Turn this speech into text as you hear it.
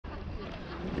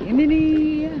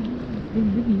Bimini.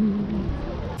 Bimini.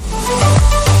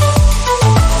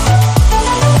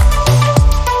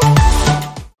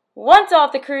 Once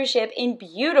off the cruise ship in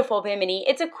beautiful Bimini,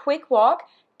 it's a quick walk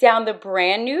down the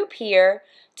brand new pier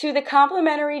to the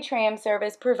complimentary tram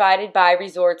service provided by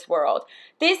Resorts World.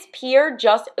 This pier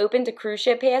just opened to cruise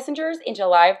ship passengers in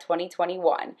July of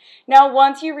 2021. Now,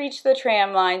 once you reach the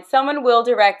tram line, someone will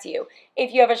direct you.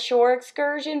 If you have a shore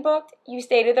excursion booked, you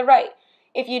stay to the right.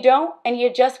 If you don't, and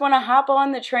you just want to hop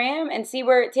on the tram and see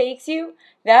where it takes you,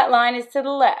 that line is to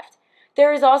the left.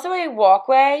 There is also a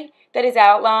walkway that is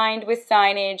outlined with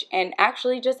signage, and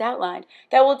actually just outlined,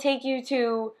 that will take you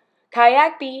to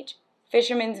Kayak Beach,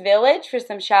 Fisherman's Village for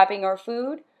some shopping or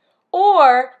food,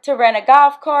 or to rent a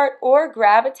golf cart or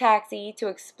grab a taxi to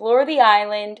explore the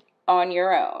island on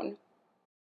your own.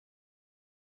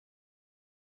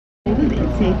 And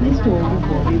safely stored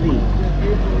before we leave.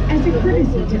 As a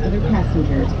courtesy to other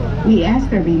passengers, we ask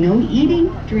there be no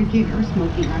eating, drinking, or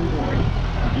smoking on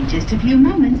board. In just a few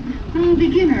moments, we will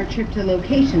begin our trip to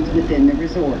locations within the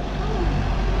resort.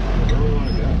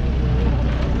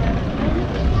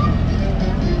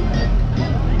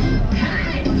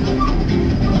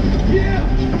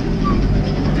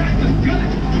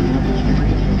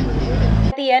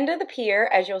 At the end of the pier,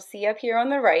 as you'll see up here on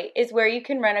the right, is where you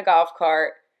can rent a golf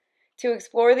cart to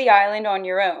explore the island on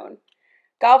your own.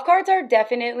 Golf carts are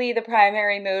definitely the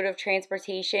primary mode of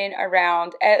transportation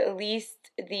around at least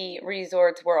the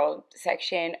Resorts World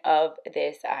section of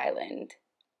this island.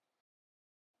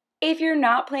 If you're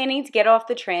not planning to get off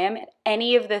the tram at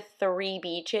any of the 3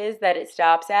 beaches that it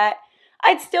stops at,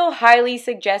 I'd still highly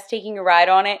suggest taking a ride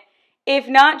on it, if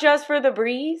not just for the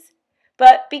breeze,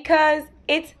 but because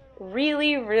it's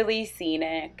really, really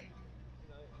scenic.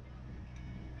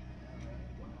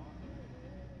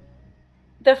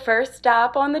 The first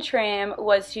stop on the tram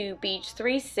was to Beach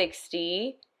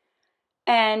 360,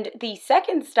 and the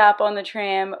second stop on the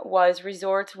tram was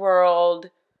Resorts World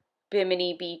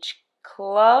Bimini Beach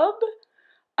Club.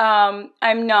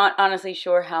 I'm not honestly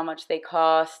sure how much they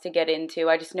cost to get into.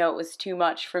 I just know it was too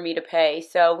much for me to pay.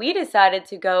 So we decided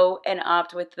to go and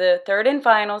opt with the third and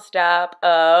final stop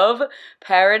of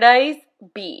Paradise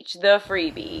Beach, the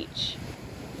free beach.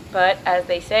 But as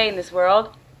they say in this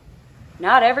world,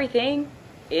 not everything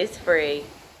is free.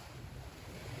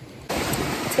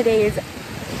 Today is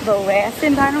the last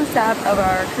and final stop of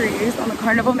our cruise on the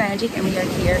Carnival Magic, and we are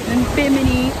here in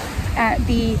Bimini at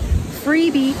the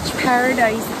free beach,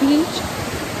 Paradise Beach.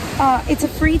 It's a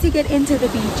free to get into the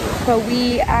beach, but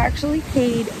we actually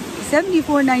paid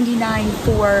 $74.99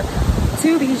 for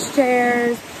 2 beach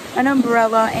chairs, an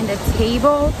umbrella, and a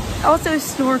table. Also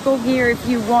snorkel gear if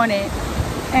you want it.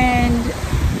 And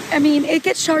I mean, it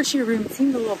gets charged to your room. It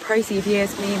seems a little pricey if you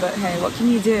ask me, but hey, what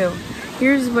can you do?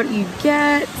 Here's what you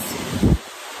get.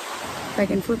 If I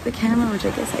can flip the camera, which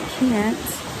I guess I can't.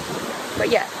 But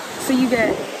yeah, so you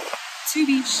get 2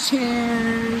 beach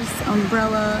chairs,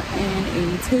 umbrella, and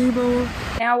a table.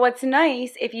 Now what's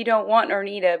nice, if you don't want or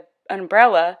need an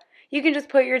umbrella, you can just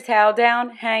put your towel down,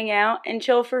 hang out, and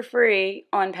chill for free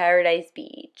on Paradise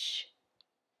Beach.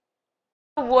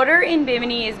 The water in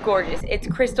Bimini is gorgeous. It's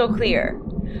crystal clear.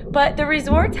 But the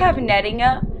resorts have netting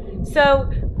up, so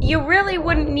you really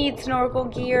wouldn't need snorkel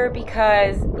gear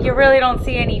because you really don't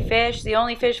see any fish. The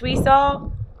only fish we saw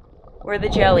were the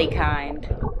jelly kind.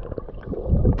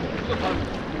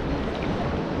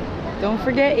 Don't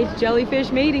forget, it's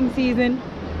jellyfish mating season.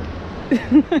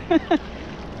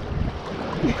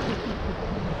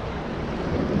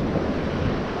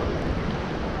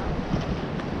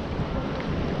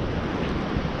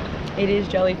 It is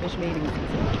jellyfish mating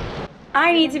season.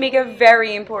 I need to make a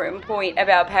very important point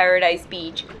about Paradise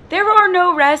Beach. There are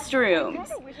no restrooms.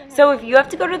 So if you have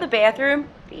to go to the bathroom,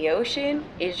 the ocean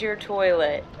is your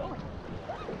toilet.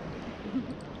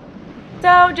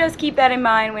 So just keep that in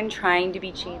mind when trying to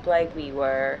be cheap like we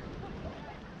were.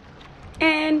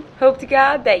 And hope to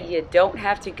God that you don't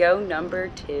have to go number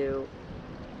 2.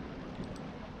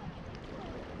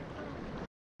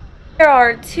 There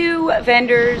are 2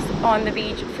 vendors on the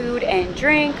beach, food and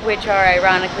drink, which are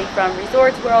ironically from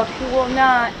Resorts World, who will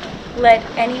not let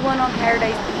anyone on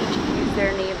Paradise Beach use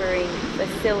their neighboring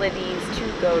facilities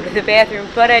to go to the bathroom.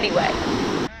 But anyway,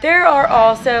 there are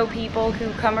also people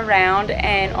who come around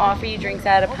and offer you drinks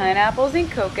out of pineapples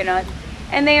and coconuts,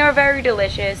 and they are very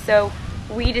delicious. So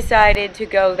we decided to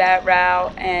go that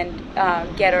route and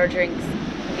get our drinks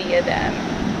via them.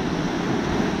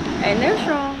 And they're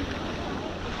strong.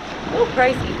 A little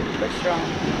pricey, but strong.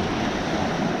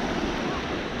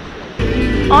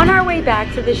 On our way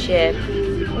back to the ship,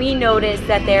 we noticed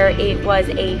that it was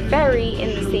a ferry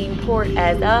in the same port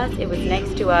as us. It was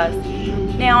next to us.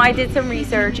 Now, I did some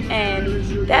research,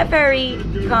 and that ferry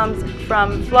comes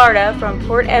from Florida, from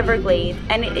Port Everglades,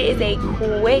 and it is a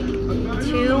quick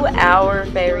 2-hour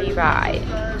ferry ride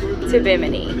to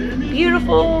Bimini.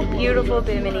 Beautiful, beautiful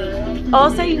Bimini.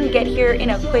 Also, you can get here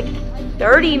in a quick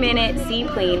 30-minute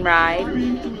seaplane ride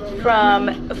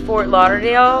from Fort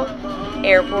Lauderdale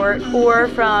Airport or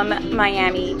from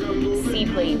Miami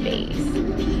Seaplane Base.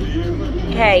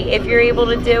 Hey, if you're able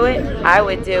to do it, I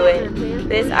would do it.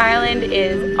 This island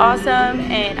is awesome,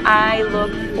 and I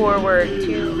look forward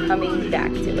to coming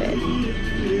back to it.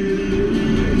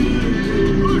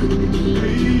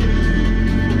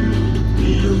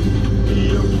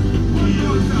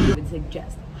 I would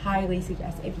suggest, highly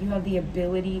suggest, if you have the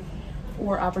ability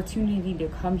or opportunity to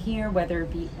come here, whether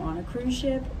it be on a cruise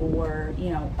ship or,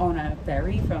 you know, on a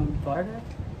ferry from Florida,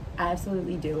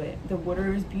 absolutely do it. The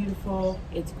water is beautiful.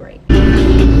 It's great.